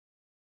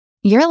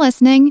You're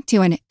listening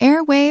to an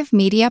Airwave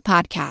Media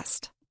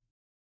Podcast.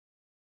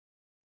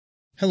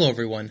 Hello,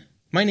 everyone.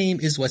 My name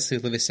is Wesley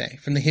Livesey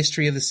from the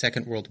History of the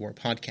Second World War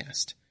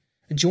podcast.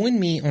 Join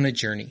me on a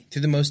journey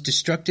through the most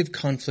destructive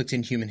conflict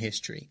in human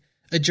history,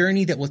 a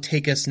journey that will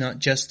take us not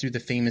just through the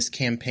famous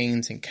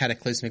campaigns and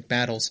cataclysmic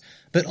battles,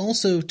 but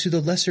also to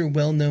the lesser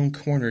well-known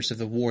corners of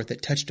the war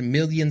that touched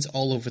millions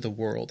all over the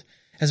world,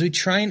 as we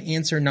try and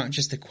answer not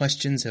just the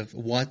questions of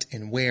what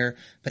and where,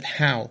 but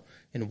how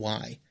and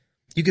why.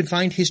 You can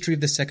find History of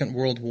the Second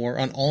World War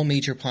on all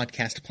major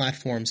podcast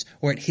platforms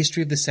or at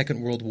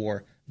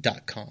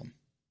historyofthesecondworldwar.com.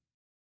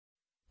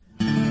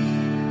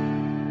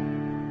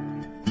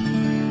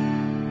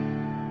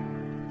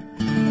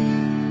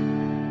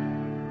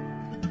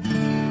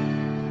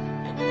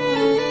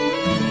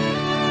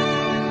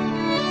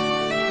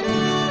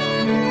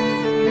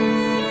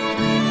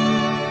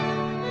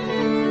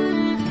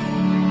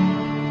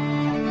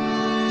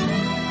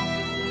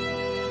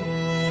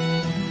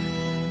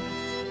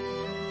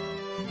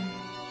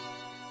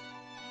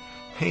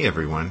 Hey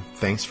everyone,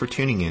 thanks for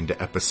tuning in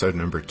to episode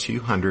number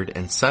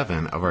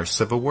 207 of our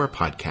Civil War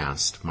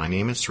podcast. My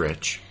name is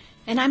Rich.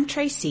 And I'm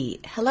Tracy.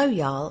 Hello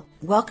y'all.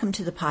 Welcome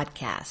to the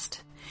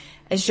podcast.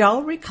 As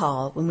y'all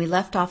recall, when we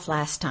left off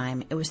last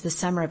time, it was the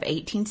summer of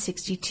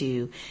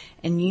 1862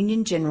 and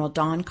Union General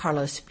Don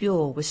Carlos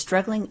Buell was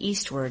struggling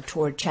eastward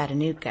toward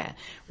Chattanooga,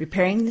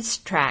 repairing the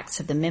tracks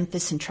of the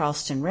Memphis and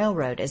Charleston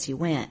Railroad as he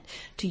went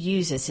to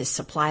use as his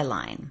supply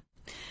line.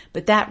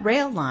 But that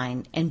rail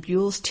line and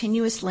Buell's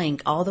tenuous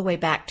link all the way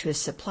back to his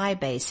supply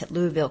base at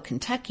Louisville,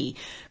 Kentucky,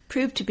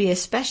 proved to be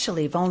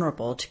especially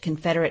vulnerable to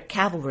Confederate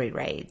cavalry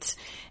raids,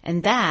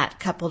 and that,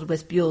 coupled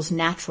with Buell's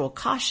natural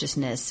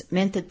cautiousness,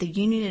 meant that the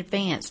Union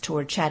advance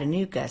toward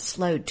Chattanooga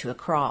slowed to a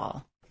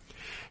crawl.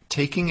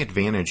 Taking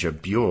advantage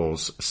of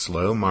Buell's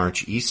slow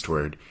march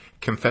eastward,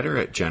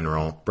 Confederate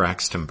General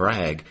Braxton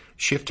Bragg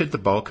shifted the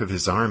bulk of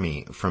his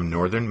army from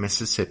northern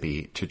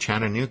Mississippi to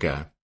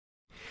Chattanooga.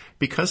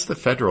 Because the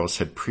Federals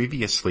had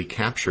previously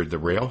captured the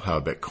rail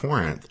hub at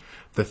Corinth,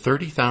 the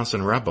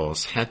 30,000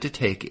 rebels had to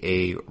take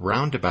a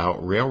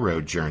roundabout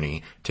railroad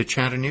journey to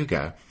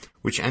Chattanooga,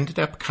 which ended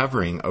up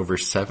covering over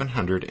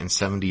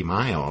 770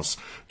 miles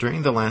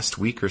during the last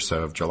week or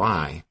so of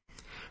July.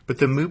 But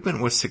the movement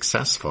was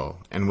successful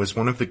and was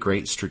one of the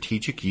great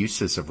strategic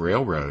uses of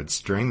railroads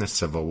during the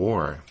Civil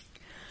War.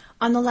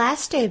 On the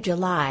last day of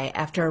July,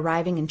 after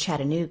arriving in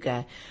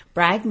Chattanooga,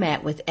 Bragg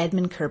met with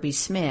Edmund Kirby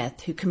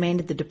Smith, who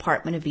commanded the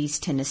Department of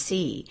East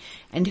Tennessee,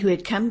 and who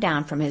had come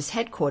down from his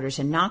headquarters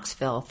in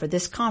Knoxville for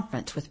this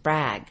conference with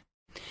Bragg.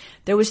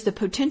 There was the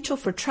potential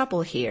for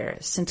trouble here,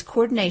 since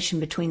coordination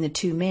between the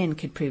two men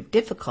could prove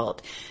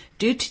difficult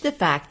due to the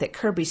fact that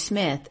Kirby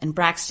Smith and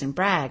Braxton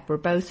Bragg were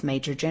both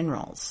major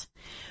generals.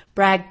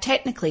 Bragg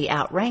technically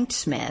outranked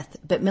Smith,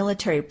 but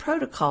military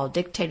protocol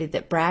dictated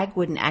that Bragg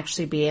wouldn't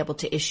actually be able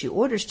to issue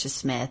orders to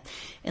Smith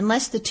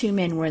unless the two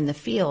men were in the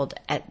field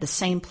at the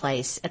same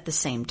place at the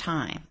same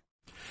time.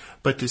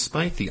 But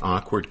despite the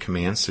awkward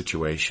command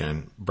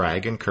situation,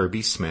 Bragg and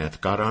Kirby Smith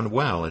got on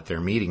well at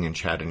their meeting in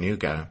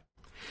Chattanooga.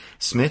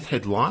 Smith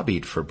had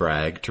lobbied for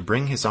Bragg to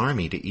bring his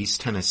army to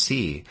East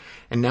Tennessee,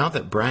 and now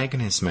that Bragg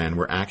and his men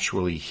were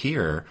actually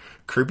here,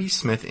 Kirby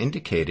Smith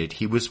indicated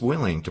he was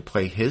willing to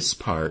play his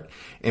part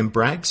in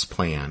Bragg's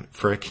plan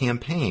for a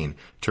campaign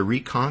to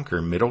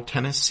reconquer Middle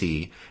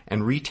Tennessee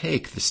and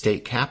retake the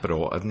state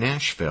capital of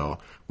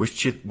Nashville,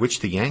 which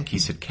the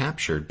Yankees had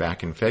captured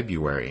back in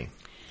February.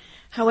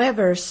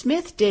 However,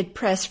 Smith did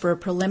press for a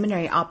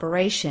preliminary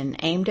operation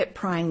aimed at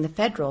prying the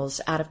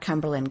Federals out of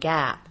Cumberland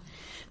Gap.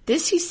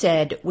 This, he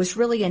said, was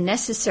really a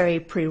necessary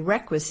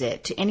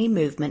prerequisite to any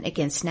movement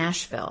against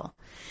Nashville.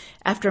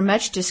 After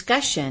much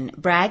discussion,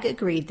 Bragg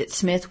agreed that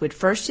Smith would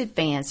first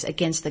advance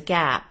against the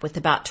Gap with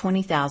about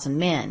 20,000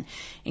 men,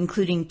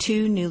 including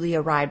two newly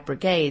arrived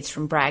brigades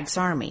from Bragg's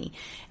army,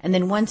 and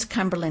then once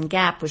Cumberland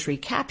Gap was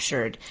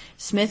recaptured,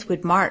 Smith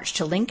would march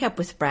to link up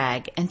with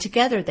Bragg, and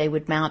together they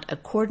would mount a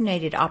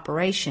coordinated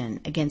operation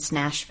against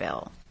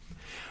Nashville.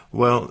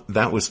 Well,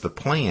 that was the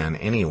plan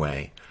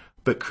anyway.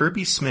 But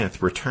Kirby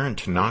Smith returned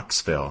to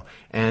Knoxville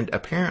and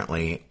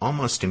apparently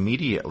almost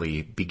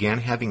immediately began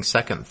having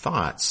second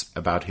thoughts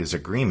about his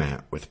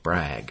agreement with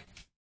Bragg.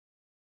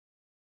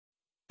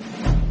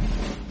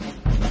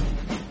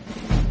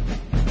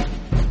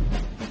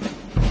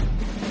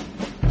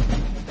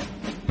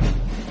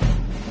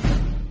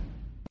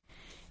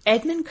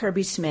 Edmund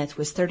Kirby Smith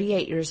was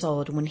 38 years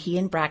old when he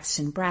and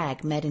Braxton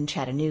Bragg met in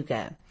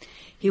Chattanooga.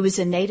 He was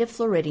a native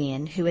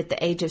Floridian who at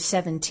the age of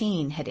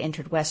 17 had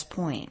entered West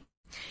Point.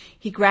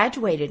 He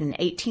graduated in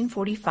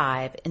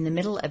 1845 in the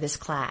middle of his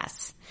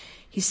class.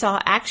 He saw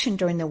action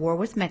during the war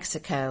with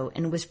Mexico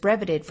and was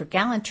brevetted for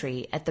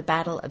gallantry at the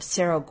Battle of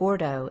Cerro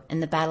Gordo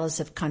and the battles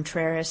of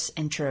Contreras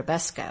and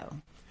Churubusco.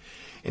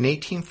 In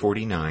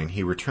 1849,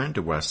 he returned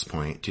to West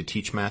Point to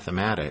teach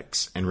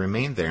mathematics and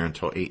remained there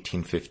until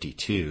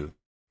 1852.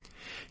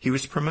 He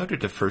was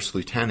promoted to first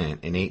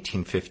lieutenant in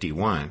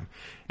 1851,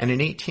 and in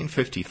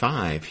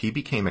 1855 he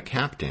became a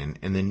captain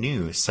in the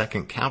new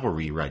 2nd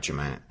Cavalry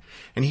Regiment,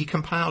 and he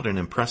compiled an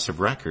impressive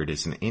record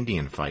as an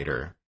Indian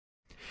fighter.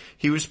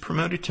 He was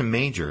promoted to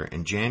major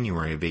in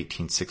January of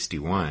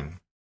 1861.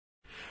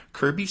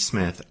 Kirby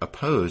Smith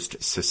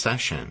opposed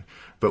secession,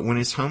 but when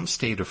his home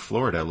state of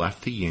Florida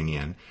left the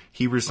Union,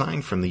 he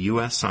resigned from the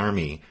U.S.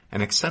 Army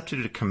and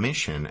accepted a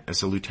commission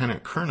as a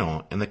lieutenant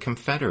colonel in the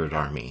Confederate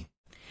Army.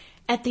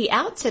 At the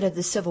outset of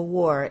the Civil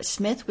War,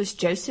 Smith was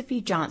Joseph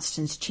E.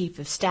 Johnston's chief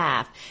of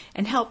staff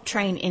and helped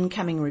train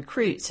incoming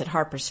recruits at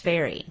Harper's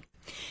Ferry.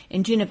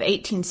 In June of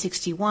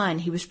 1861,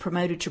 he was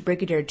promoted to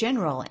brigadier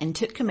general and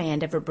took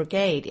command of a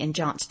brigade in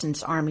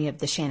Johnston's Army of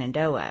the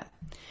Shenandoah.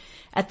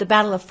 At the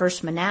Battle of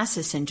First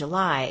Manassas in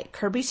July,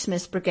 Kirby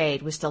Smith's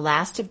brigade was the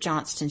last of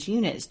Johnston's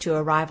units to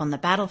arrive on the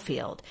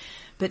battlefield,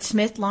 but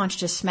Smith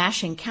launched a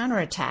smashing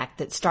counterattack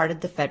that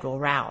started the Federal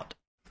rout.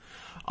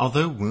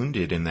 Although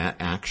wounded in that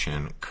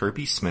action,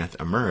 Kirby Smith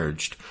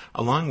emerged,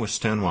 along with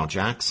Stonewall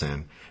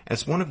Jackson,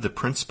 as one of the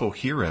principal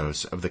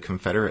heroes of the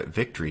Confederate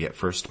victory at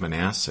First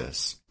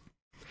Manassas.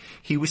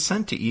 He was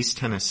sent to East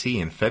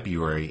Tennessee in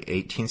February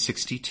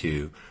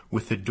 1862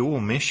 with the dual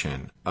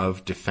mission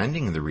of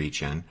defending the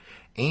region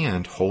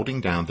and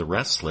holding down the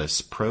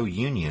restless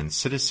pro-Union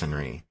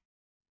citizenry.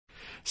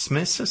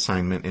 Smith's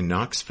assignment in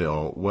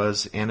Knoxville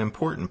was an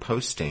important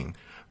posting,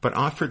 but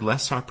offered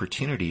less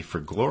opportunity for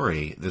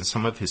glory than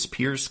some of his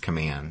peers'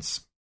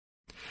 commands.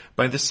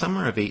 By the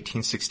summer of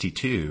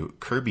 1862,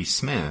 Kirby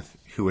Smith,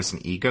 who was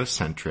an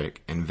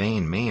egocentric and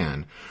vain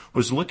man,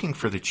 was looking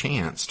for the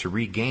chance to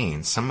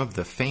regain some of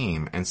the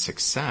fame and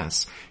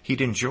success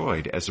he'd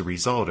enjoyed as a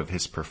result of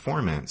his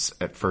performance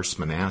at First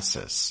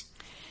Manassas.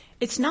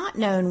 It's not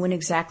known when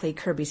exactly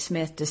Kirby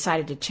Smith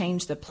decided to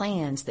change the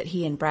plans that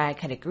he and Bragg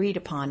had agreed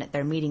upon at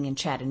their meeting in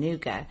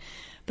Chattanooga,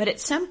 but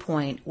at some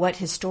point what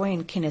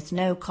historian Kenneth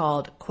Noe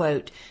called,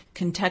 quote,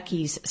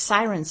 Kentucky's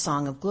Siren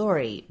Song of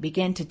Glory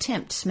began to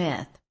tempt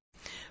Smith.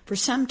 For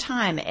some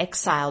time,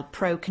 exiled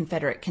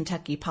pro-Confederate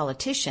Kentucky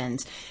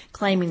politicians,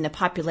 claiming the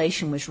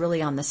population was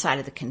really on the side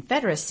of the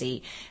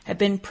Confederacy, have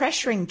been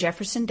pressuring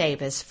Jefferson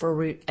Davis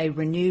for a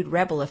renewed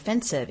rebel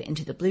offensive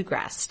into the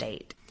bluegrass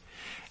state.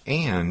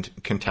 And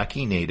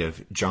Kentucky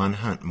native John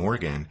Hunt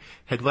Morgan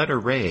had led a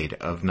raid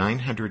of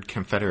 900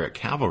 Confederate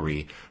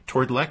cavalry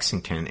toward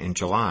Lexington in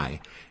July,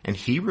 and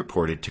he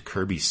reported to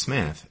Kirby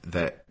Smith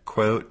that,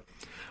 quote,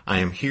 I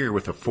am here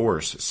with a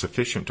force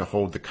sufficient to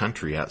hold the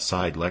country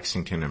outside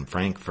Lexington and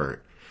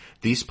Frankfort.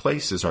 These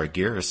places are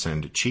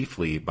garrisoned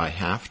chiefly by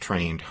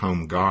half-trained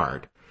home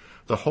guard.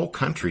 The whole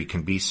country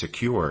can be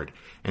secured,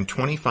 and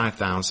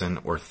 25,000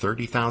 or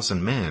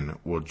 30,000 men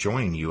will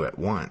join you at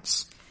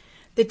once.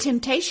 The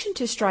temptation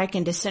to strike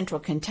into central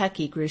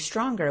Kentucky grew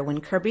stronger when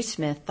Kirby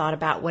Smith thought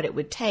about what it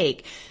would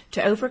take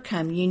to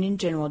overcome Union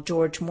General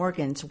George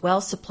Morgan's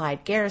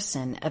well-supplied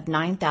garrison of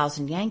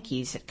 9,000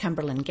 Yankees at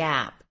Cumberland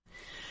Gap.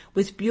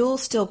 With Buell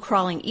still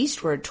crawling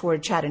eastward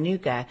toward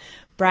Chattanooga,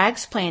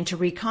 Bragg's plan to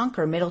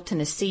reconquer Middle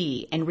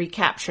Tennessee and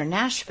recapture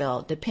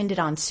Nashville depended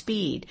on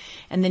speed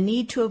and the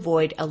need to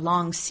avoid a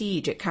long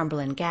siege at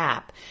Cumberland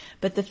Gap,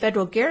 but the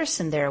Federal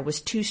garrison there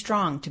was too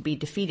strong to be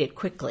defeated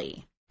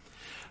quickly.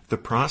 The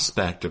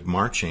prospect of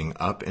marching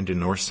up into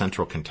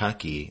north-central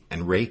Kentucky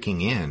and raking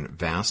in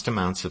vast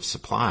amounts of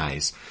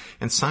supplies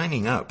and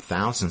signing up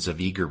thousands of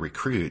eager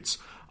recruits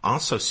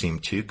also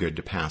seemed too good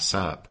to pass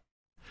up.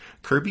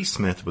 Kirby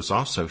Smith was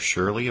also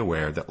surely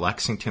aware that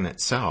Lexington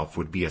itself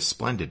would be a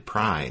splendid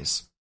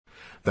prize.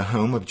 The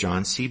home of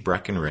John C.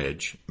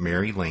 Breckinridge,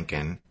 Mary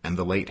Lincoln, and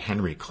the late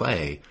Henry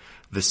Clay,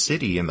 the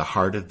city in the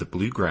heart of the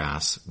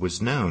bluegrass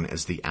was known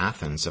as the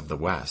Athens of the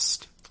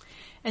West.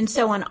 And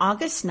so on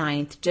August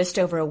 9th, just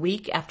over a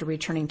week after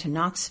returning to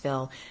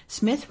Knoxville,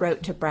 Smith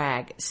wrote to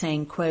Bragg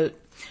saying, quote,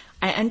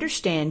 I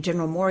understand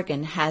General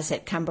Morgan has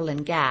at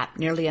Cumberland Gap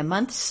nearly a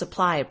month's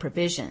supply of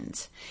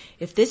provisions.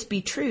 If this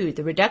be true,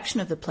 the reduction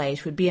of the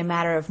place would be a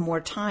matter of more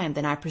time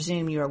than I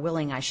presume you are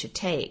willing I should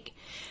take.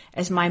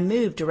 As my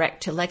move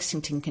direct to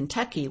Lexington,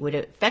 Kentucky would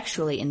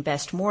effectually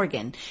invest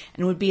Morgan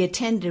and would be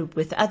attended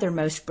with other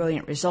most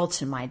brilliant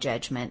results in my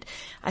judgment,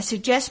 I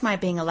suggest my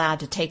being allowed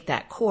to take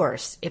that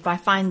course if I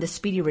find the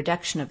speedy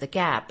reduction of the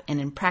gap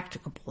an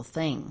impracticable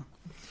thing.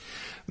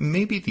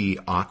 Maybe the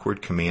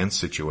awkward command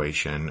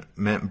situation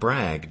meant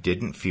Bragg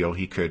didn't feel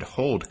he could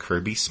hold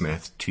Kirby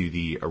Smith to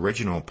the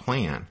original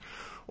plan,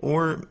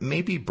 or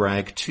maybe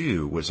Bragg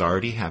too was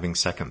already having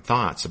second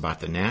thoughts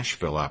about the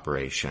Nashville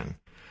operation.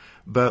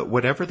 But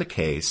whatever the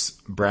case,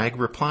 Bragg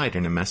replied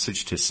in a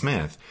message to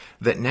Smith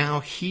that now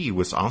he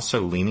was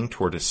also leaning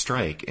toward a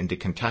strike into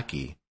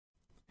Kentucky.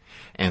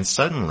 And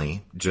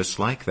suddenly, just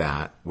like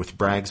that, with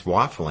Bragg's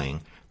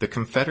waffling, the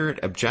Confederate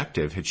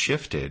objective had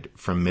shifted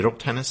from Middle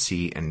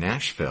Tennessee and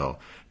Nashville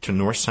to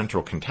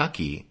north-central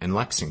Kentucky and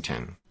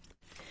Lexington.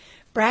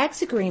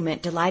 Bragg's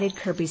agreement delighted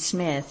Kirby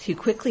Smith, who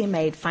quickly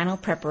made final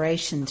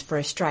preparations for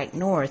a strike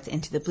north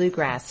into the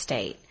bluegrass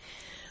state.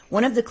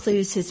 One of the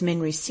clues his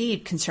men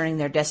received concerning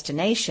their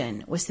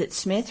destination was that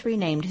Smith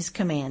renamed his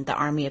command the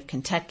Army of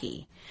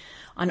Kentucky.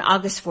 On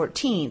August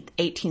 14,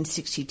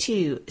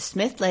 1862,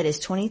 Smith led his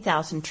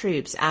 20,000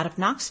 troops out of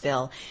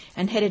Knoxville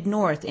and headed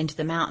north into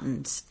the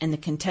mountains, and the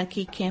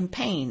Kentucky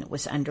campaign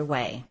was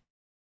underway.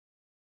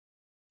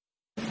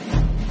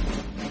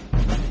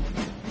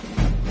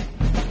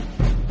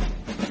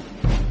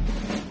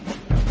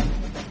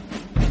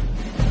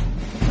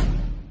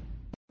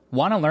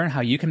 Want to learn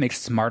how you can make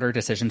smarter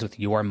decisions with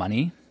your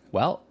money?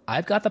 Well,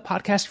 I've got the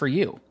podcast for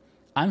you.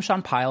 I'm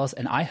Sean Piles,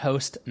 and I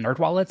host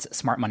NerdWallet's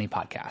Smart Money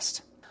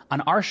Podcast. On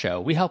our show,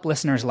 we help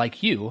listeners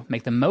like you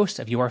make the most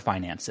of your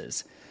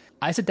finances.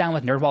 I sit down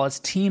with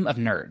NerdWallet's team of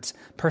nerds,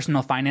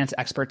 personal finance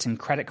experts in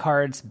credit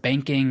cards,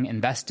 banking,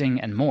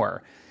 investing, and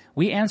more.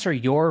 We answer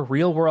your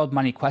real-world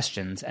money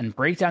questions and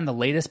break down the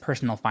latest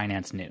personal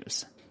finance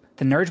news.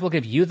 The nerds will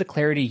give you the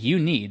clarity you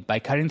need by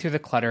cutting through the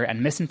clutter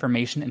and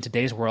misinformation in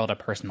today's world of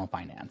personal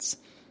finance.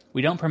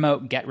 We don't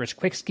promote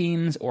get-rich-quick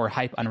schemes or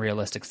hype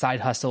unrealistic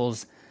side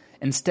hustles.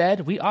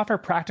 Instead, we offer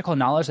practical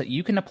knowledge that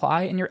you can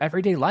apply in your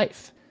everyday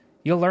life.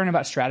 You'll learn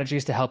about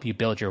strategies to help you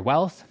build your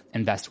wealth,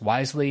 invest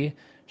wisely,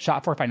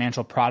 shop for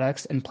financial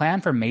products, and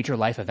plan for major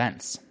life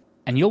events.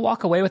 And you'll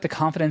walk away with the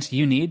confidence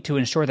you need to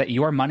ensure that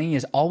your money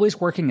is always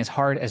working as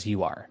hard as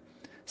you are.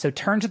 So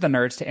turn to the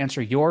nerds to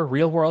answer your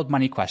real-world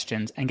money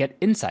questions and get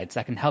insights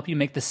that can help you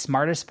make the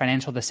smartest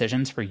financial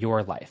decisions for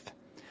your life.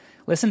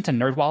 Listen to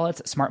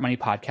NerdWallet's Smart Money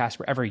Podcast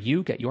wherever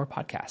you get your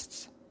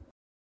podcasts.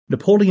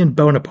 Napoleon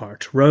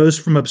Bonaparte rose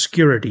from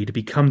obscurity to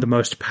become the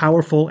most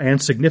powerful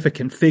and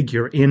significant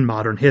figure in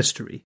modern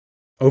history.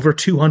 Over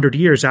 200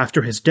 years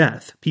after his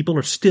death, people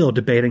are still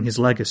debating his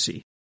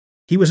legacy.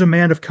 He was a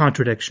man of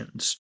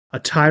contradictions, a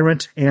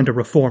tyrant and a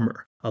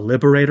reformer, a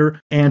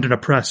liberator and an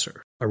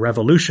oppressor, a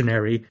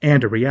revolutionary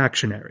and a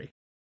reactionary.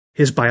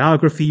 His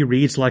biography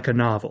reads like a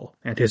novel,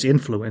 and his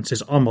influence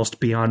is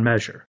almost beyond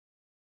measure.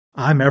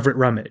 I'm Everett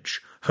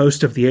Rummage,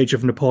 host of the Age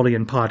of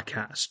Napoleon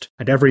podcast,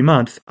 and every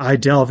month I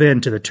delve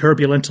into the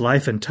turbulent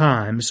life and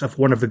times of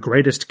one of the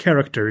greatest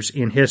characters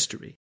in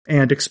history,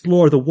 and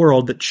explore the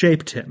world that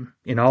shaped him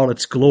in all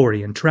its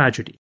glory and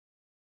tragedy.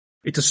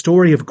 It's a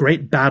story of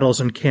great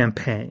battles and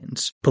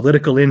campaigns,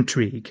 political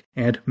intrigue,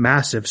 and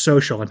massive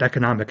social and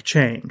economic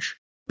change.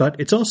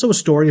 But it's also a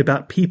story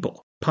about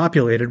people,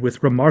 populated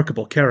with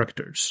remarkable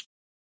characters.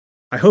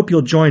 I hope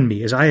you'll join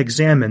me as I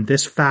examine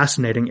this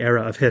fascinating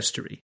era of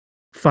history.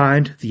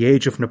 Find The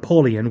Age of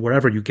Napoleon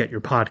wherever you get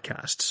your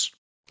podcasts.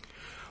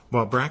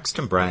 While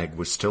Braxton Bragg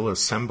was still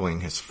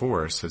assembling his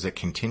force as it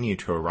continued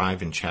to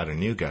arrive in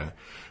Chattanooga,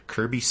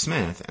 Kirby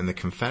Smith and the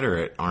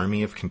Confederate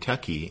Army of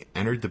Kentucky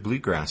entered the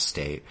Bluegrass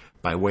State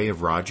by way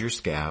of Rogers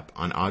Gap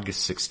on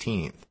August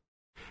 16th.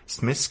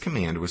 Smith's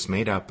command was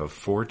made up of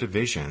 4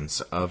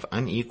 divisions of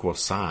unequal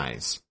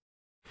size.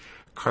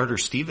 Carter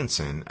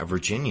Stevenson, a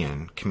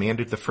Virginian,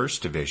 commanded the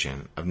 1st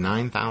Division of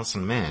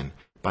 9,000 men,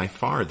 by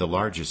far the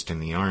largest in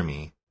the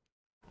Army.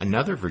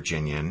 Another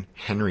Virginian,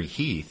 Henry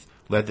Heath,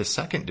 led the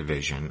 2nd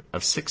Division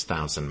of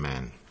 6,000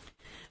 men.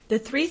 The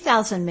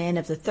 3,000 men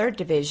of the 3rd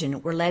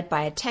Division were led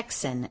by a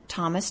Texan,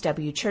 Thomas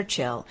W.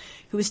 Churchill,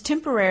 who was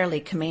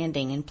temporarily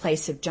commanding in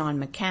place of John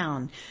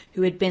McCown,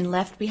 who had been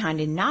left behind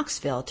in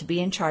Knoxville to be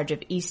in charge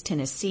of East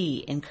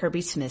Tennessee in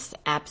Kirby Smith's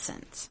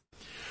absence.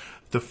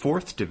 The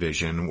 4th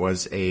Division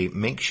was a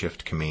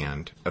makeshift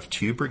command of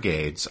 2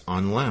 brigades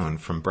on loan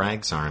from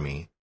Bragg's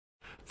army.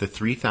 The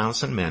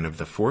 3,000 men of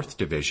the 4th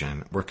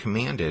Division were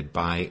commanded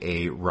by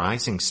a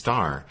rising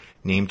star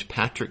named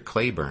Patrick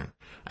Cleburne,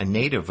 a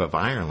native of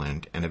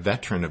Ireland and a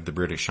veteran of the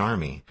British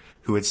Army,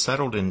 who had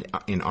settled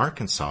in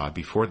Arkansas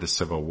before the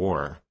Civil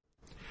War.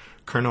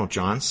 Colonel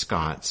John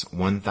Scott's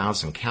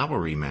 1,000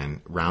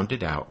 cavalrymen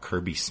rounded out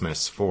Kirby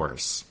Smith's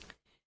force.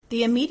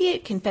 The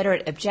immediate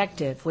Confederate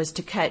objective was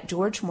to cut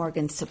George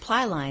Morgan's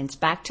supply lines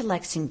back to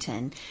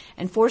Lexington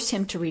and force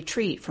him to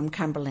retreat from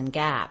Cumberland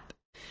Gap.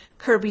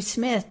 Kirby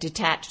Smith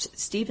detached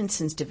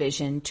Stevenson's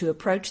division to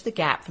approach the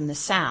gap from the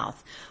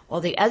south, while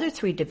the other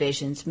 3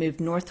 divisions moved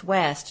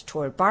northwest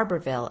toward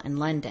Barbourville and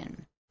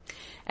London.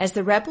 As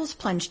the rebels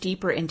plunged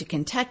deeper into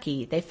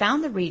Kentucky, they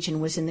found the region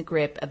was in the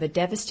grip of a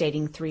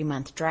devastating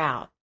 3-month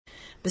drought.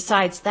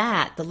 Besides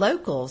that, the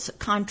locals,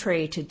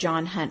 contrary to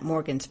John Hunt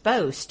Morgan's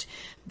boast,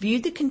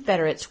 viewed the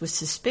Confederates with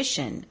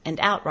suspicion and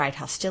outright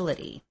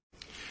hostility.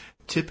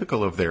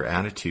 Typical of their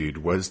attitude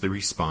was the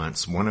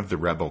response one of the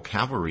rebel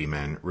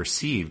cavalrymen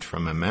received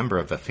from a member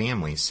of the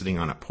family sitting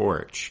on a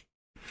porch.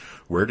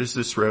 "Where does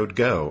this road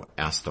go?"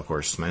 asked the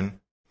horseman.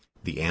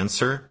 The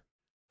answer?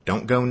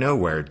 "Don't go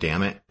nowhere,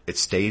 damn it. It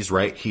stays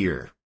right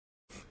here."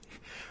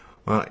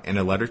 Well, in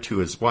a letter to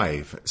his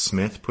wife,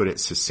 Smith put it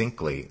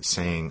succinctly,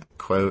 saying,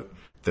 quote,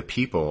 "The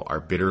people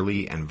are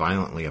bitterly and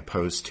violently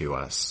opposed to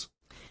us."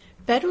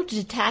 Federal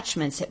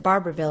detachments at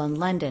Barbourville and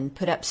London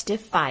put up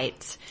stiff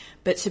fights,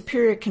 but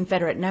superior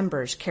Confederate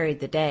numbers carried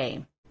the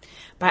day.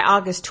 By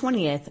August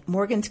 20th,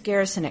 Morgan's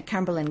garrison at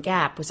Cumberland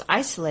Gap was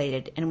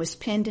isolated and was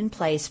pinned in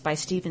place by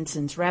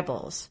Stevenson's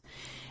rebels.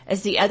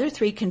 As the other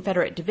 3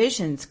 Confederate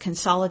divisions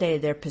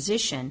consolidated their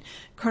position,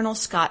 Colonel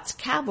Scott's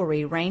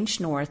cavalry ranged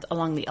north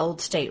along the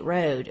Old State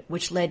Road,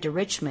 which led to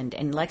Richmond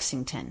and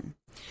Lexington.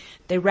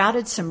 They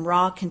routed some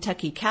raw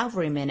Kentucky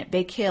cavalrymen at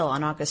Big Hill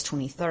on August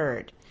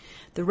 23rd.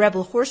 The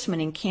rebel horsemen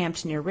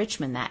encamped near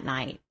Richmond that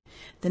night.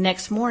 The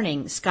next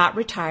morning, Scott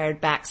retired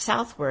back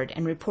southward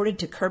and reported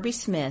to Kirby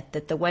Smith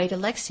that the way to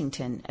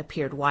Lexington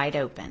appeared wide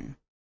open.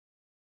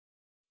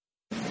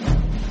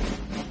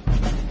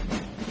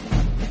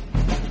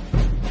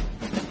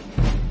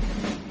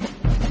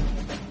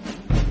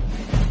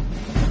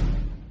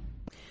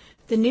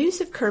 The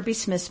news of Kirby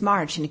Smith's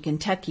march into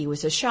Kentucky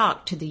was a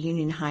shock to the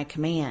Union High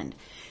Command.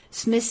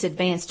 Smith's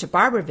advance to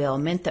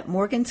Barbourville meant that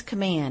Morgan's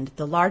command,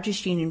 the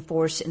largest Union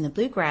force in the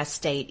Bluegrass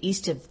State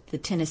east of the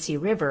Tennessee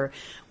River,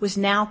 was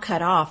now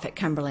cut off at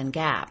Cumberland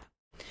Gap.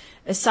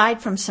 Aside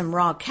from some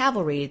raw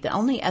cavalry, the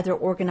only other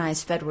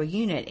organized Federal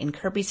unit in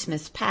Kirby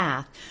Smith's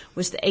path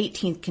was the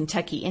 18th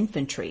Kentucky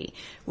Infantry,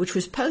 which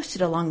was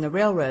posted along the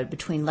railroad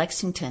between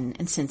Lexington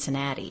and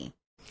Cincinnati.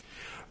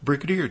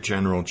 Brigadier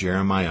General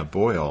Jeremiah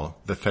Boyle,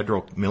 the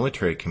Federal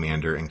military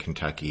commander in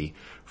Kentucky,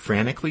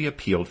 frantically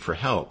appealed for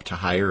help to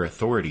higher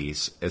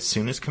authorities as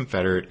soon as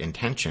Confederate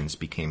intentions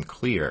became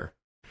clear.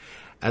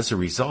 As a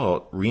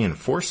result,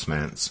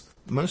 reinforcements,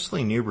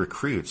 mostly new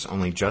recruits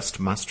only just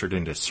mustered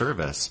into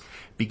service,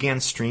 began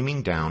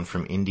streaming down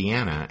from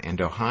Indiana and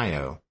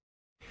Ohio.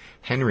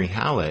 Henry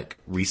Halleck,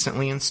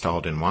 recently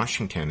installed in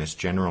Washington as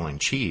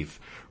General-in-Chief,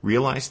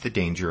 realized the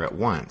danger at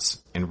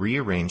once and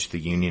rearranged the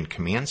Union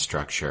command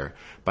structure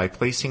by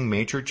placing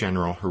Major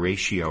General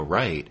Horatio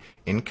Wright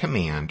in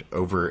command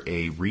over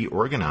a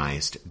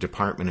reorganized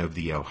Department of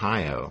the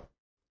Ohio.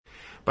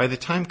 By the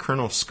time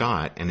Colonel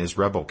Scott and his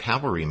rebel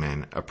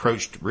cavalrymen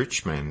approached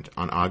Richmond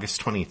on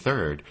August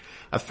 23rd,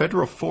 a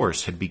Federal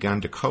force had begun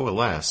to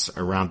coalesce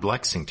around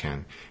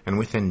Lexington, and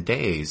within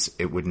days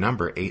it would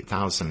number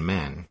 8,000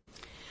 men.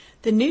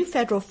 The new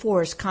Federal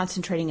force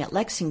concentrating at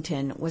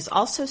Lexington was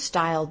also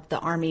styled the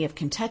Army of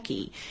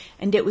Kentucky,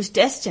 and it was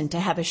destined to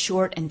have a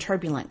short and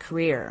turbulent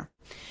career.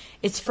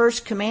 Its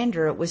first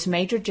commander was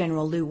Major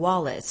General Lew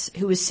Wallace,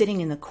 who was sitting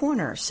in the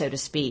corner, so to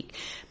speak,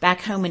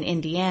 back home in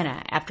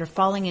Indiana after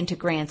falling into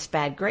Grant's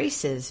bad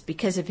graces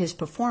because of his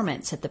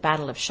performance at the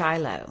Battle of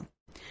Shiloh.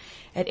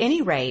 At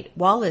any rate,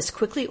 Wallace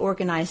quickly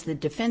organized the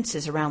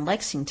defenses around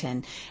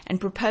Lexington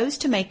and proposed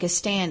to make a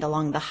stand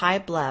along the high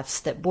bluffs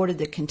that bordered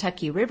the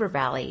Kentucky River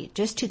Valley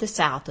just to the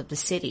south of the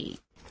city.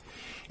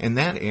 In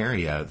that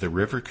area, the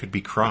river could be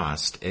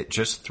crossed at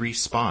just 3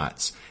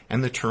 spots,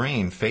 and the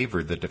terrain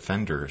favored the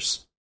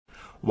defenders.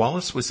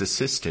 Wallace was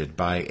assisted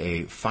by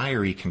a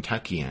fiery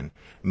Kentuckian,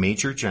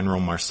 Major General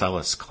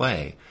Marcellus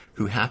Clay,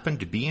 who happened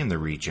to be in the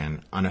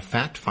region on a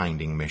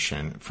fact-finding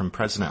mission from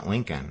President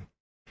Lincoln.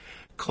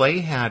 Clay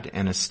had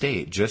an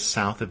estate just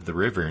south of the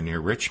river near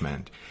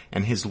Richmond,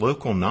 and his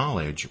local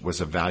knowledge was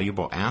a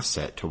valuable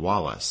asset to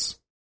Wallace.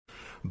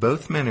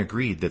 Both men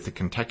agreed that the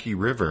Kentucky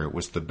River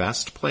was the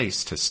best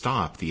place to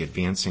stop the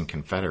advancing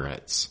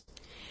Confederates.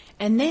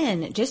 And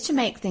then, just to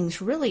make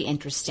things really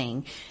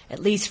interesting, at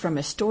least from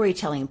a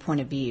storytelling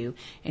point of view,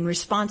 in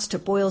response to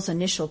Boyle's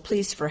initial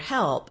pleas for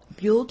help,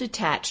 Buell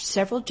detached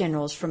several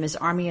generals from his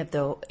Army of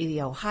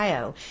the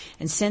Ohio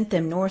and sent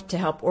them north to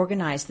help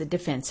organize the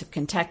defense of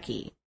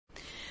Kentucky.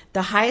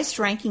 The highest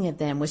ranking of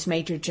them was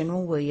Major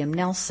General William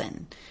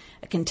Nelson.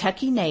 A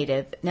Kentucky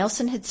native,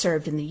 Nelson had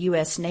served in the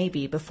U.S.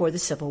 Navy before the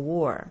Civil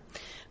War.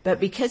 But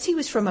because he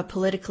was from a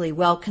politically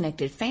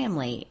well-connected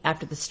family,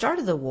 after the start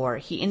of the war,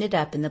 he ended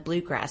up in the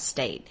Bluegrass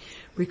State,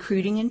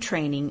 recruiting and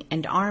training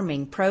and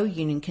arming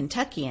pro-Union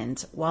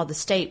Kentuckians while the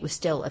state was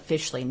still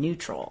officially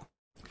neutral.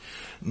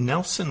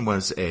 Nelson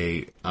was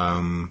a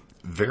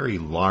very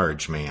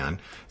large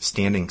man,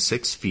 standing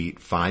 6 feet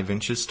 5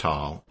 inches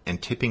tall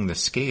and tipping the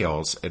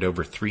scales at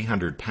over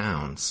 300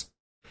 pounds.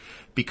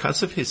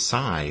 Because of his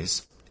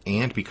size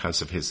and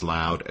because of his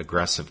loud,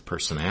 aggressive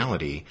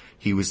personality,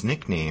 he was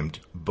nicknamed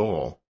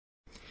Bull.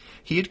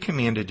 He had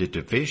commanded a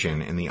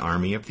division in the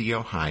Army of the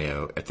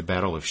Ohio at the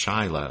Battle of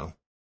Shiloh.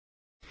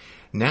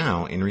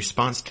 Now, in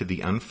response to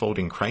the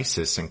unfolding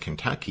crisis in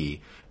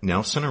Kentucky,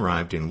 Nelson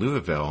arrived in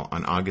Louisville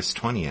on August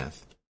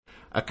 20th.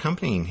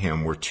 Accompanying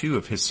him were 2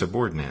 of his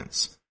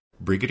subordinates,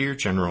 Brigadier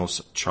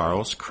Generals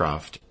Charles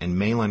Cruft and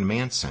Mahlon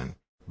Manson,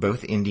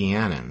 both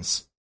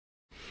Indianans.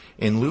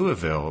 In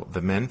Louisville,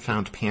 the men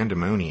found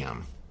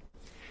pandemonium.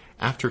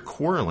 After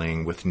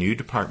quarreling with new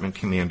Department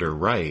Commander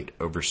Wright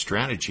over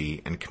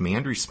strategy and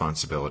command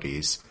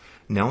responsibilities,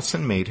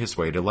 Nelson made his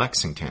way to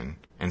Lexington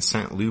and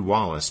sent Lew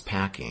Wallace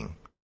packing.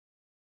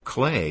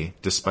 Clay,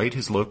 despite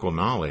his local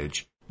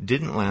knowledge,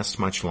 didn't last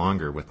much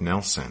longer with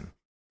Nelson.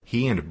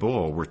 He and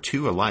Bull were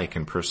too alike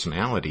in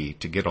personality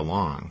to get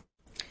along.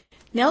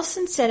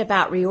 Nelson set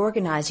about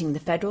reorganizing the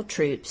Federal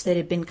troops that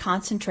had been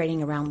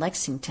concentrating around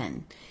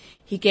Lexington.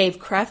 He gave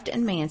Cruft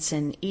and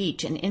Manson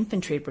each an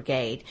infantry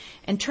brigade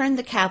and turned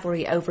the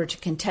cavalry over to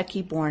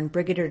Kentucky-born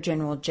Brigadier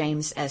General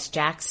James S.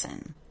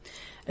 Jackson.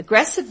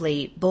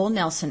 Aggressively, Bull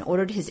Nelson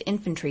ordered his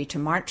infantry to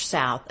march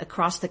south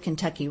across the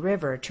Kentucky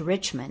River to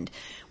Richmond,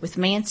 with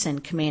Manson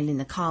commanding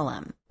the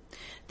column.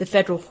 The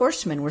Federal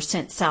horsemen were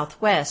sent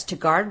southwest to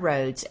guard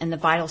roads and the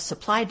vital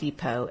supply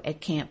depot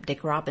at Camp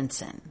Dick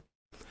Robinson.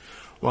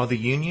 While the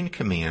Union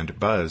command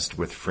buzzed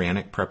with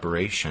frantic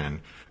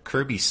preparation,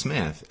 Kirby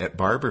Smith at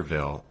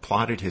Barbourville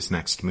plotted his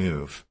next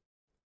move.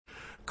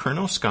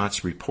 Colonel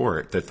Scott's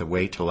report that the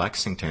way to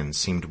Lexington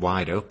seemed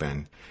wide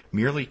open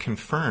merely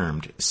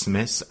confirmed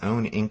Smith's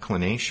own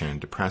inclination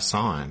to press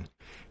on,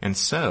 and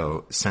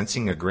so,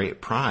 sensing a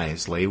great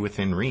prize lay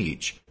within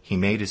reach, he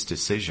made his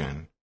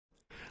decision.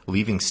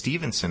 Leaving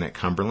Stevenson at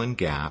Cumberland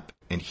Gap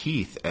and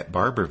Heath at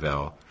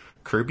Barbourville,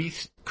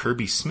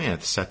 Kirby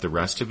Smith set the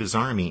rest of his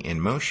army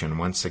in motion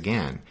once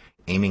again,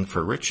 aiming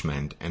for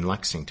Richmond and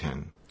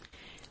Lexington.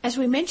 As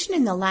we mentioned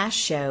in the last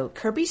show,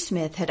 Kirby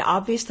Smith had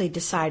obviously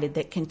decided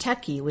that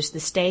Kentucky was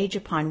the stage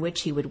upon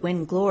which he would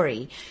win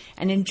glory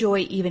and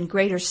enjoy even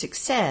greater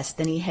success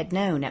than he had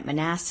known at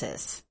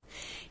Manassas.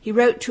 He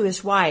wrote to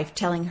his wife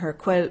telling her,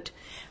 quote,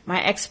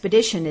 "My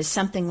expedition is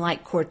something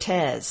like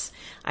Cortez.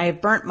 I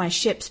have burnt my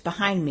ships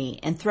behind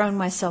me and thrown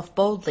myself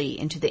boldly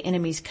into the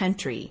enemy's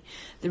country.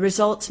 The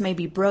results may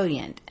be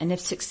brilliant, and if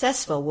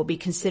successful will be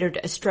considered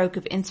a stroke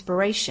of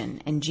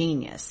inspiration and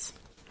genius."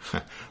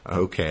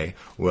 Okay,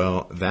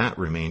 well, that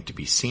remained to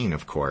be seen,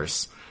 of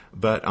course.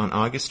 But on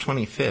August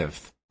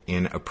 25th,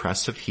 in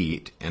oppressive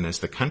heat, and as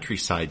the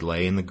countryside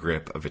lay in the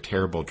grip of a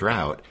terrible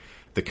drought,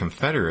 the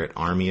Confederate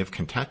Army of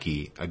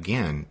Kentucky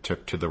again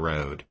took to the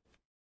road.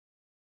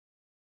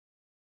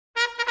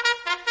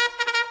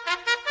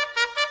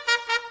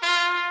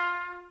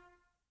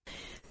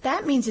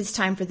 That means it's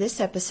time for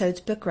this episode's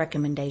book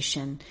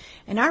recommendation.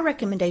 And our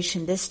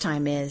recommendation this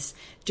time is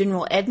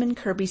General Edmund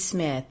Kirby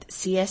Smith,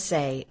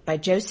 CSA, by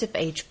Joseph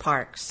H.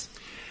 Parks.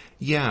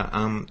 Yeah,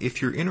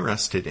 if you're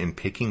interested in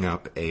picking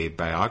up a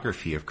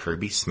biography of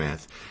Kirby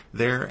Smith,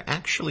 there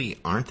actually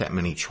aren't that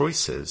many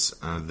choices,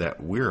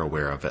 that we're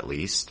aware of at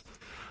least.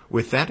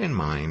 With that in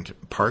mind,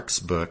 Parks'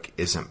 book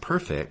isn't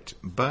perfect,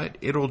 but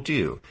it'll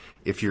do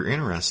if you're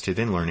interested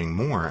in learning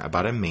more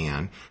about a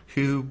man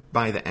who,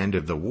 by the end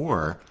of the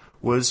war,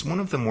 was one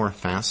of the more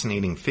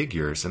fascinating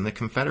figures in the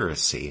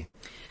Confederacy.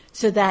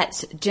 So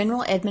that's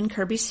General Edmund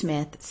Kirby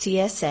Smith,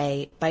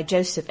 CSA, by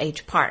Joseph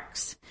H.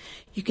 Parks.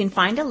 You can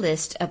find a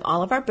list of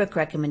all of our book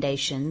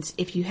recommendations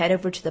if you head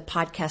over to the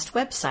podcast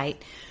website,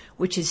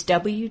 which is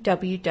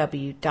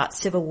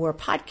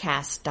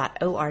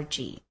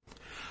www.civilwarpodcast.org.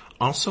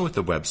 Also at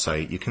the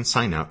website, you can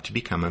sign up to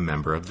become a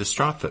member of the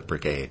Strawfoot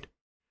Brigade.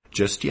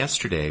 Just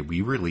yesterday,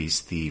 we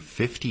released the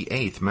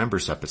 58th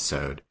members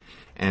episode,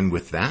 and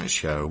with that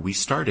show, we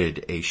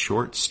started a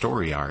short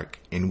story arc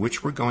in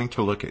which we're going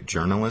to look at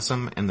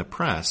journalism and the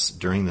press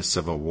during the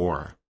Civil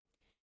War.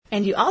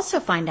 And you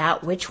also find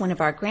out which one of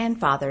our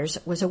grandfathers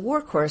was a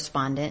war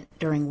correspondent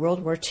during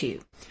World War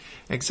II.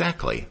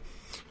 Exactly.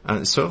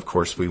 So, of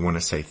course, we want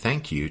to say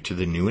thank you to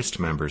the newest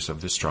members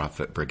of the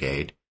Strawfoot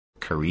Brigade,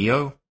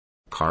 Carrillo,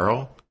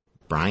 Carl,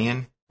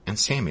 Brian, and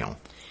Samuel.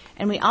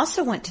 And we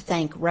also want to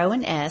thank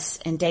Rowan S.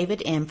 and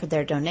David M. for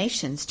their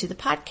donations to the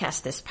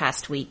podcast this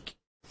past week.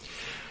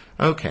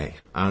 Okay,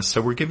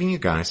 so we're giving you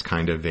guys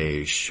kind of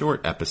a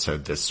short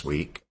episode this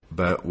week,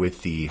 but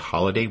with the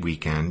holiday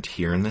weekend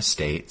here in the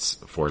States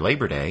for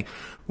Labor Day,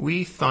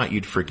 we thought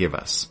you'd forgive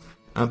us.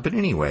 But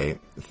anyway,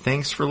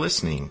 thanks for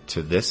listening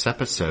to this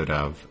episode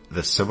of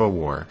The Civil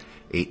War,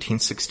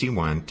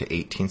 1861 to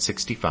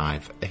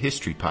 1865, a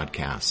history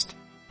podcast.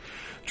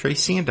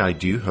 Tracy and I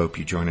do hope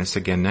you join us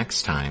again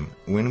next time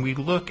when we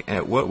look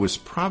at what was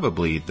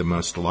probably the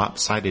most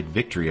lopsided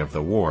victory of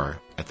the war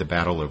at the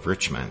Battle of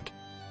Richmond.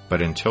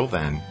 But until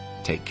then,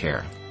 take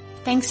care.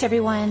 Thanks,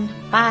 everyone.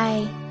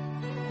 Bye.